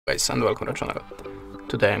Guys, and welcome to the channel.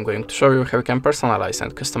 Today I'm going to show you how you can personalize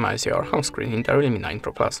and customize your home screen in the REALME 9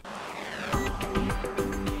 Pro Plus.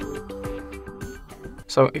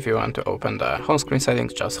 So if you want to open the home screen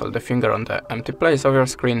settings, just hold the finger on the empty place of your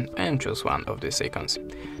screen and choose one of these icons.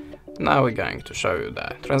 Now we're going to show you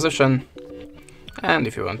the transition, and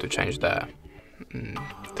if you want to change the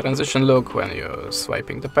transition look when you're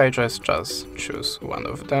swiping the pages, just choose one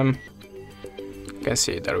of them. You can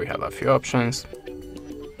see there we have a few options,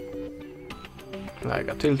 like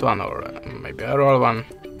a tilt one or maybe a roll one.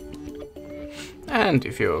 And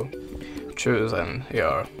if you choose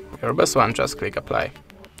your best one, just click apply,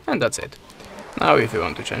 and that's it. Now if you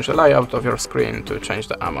want to change the layout of your screen, to change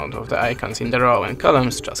the amount of the icons in the row and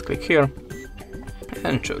columns, just click here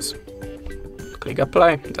and choose. Click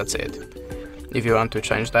apply, that's it. If you want to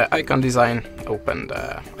change the icon design, open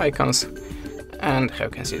the icons, and you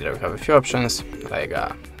can see there we have a few options, like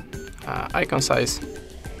icon size.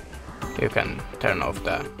 You can turn off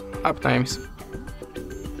the app names,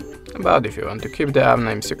 but if you want to keep the app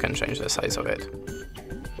names, you can change the size of it.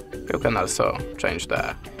 You can also change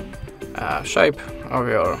the shape of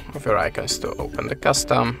your icons to open the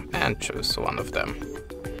custom and choose one of them.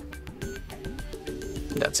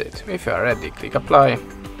 That's it. If you are ready, click apply,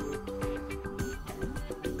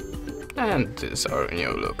 and this is our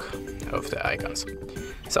new look of the icons.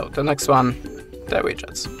 So the next one, the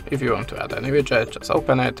widgets. If you want to add any widget, just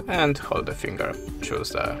open it and hold the finger, choose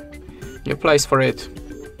the new place for it,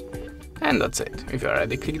 and that's it. If you are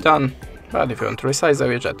ready, click done. But if you want to resize the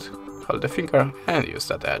widget, hold the finger and use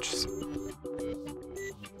that edges.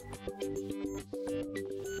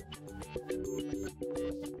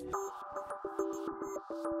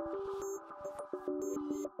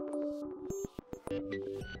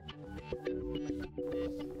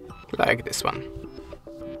 Like this one.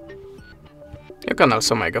 You can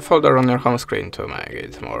also make a folder on your home screen to make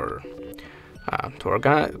it more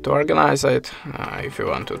to organize it. If you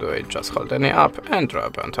want to do it, just hold any app and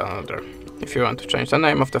drop onto another. If you want to change the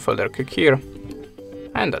name of the folder, click here,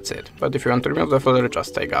 and that's it. But if you want to remove the folder,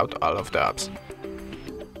 just take out all of the apps.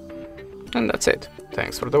 And that's it.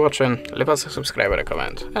 Thanks for watching. Leave us a subscribe or a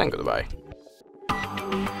comment, and goodbye.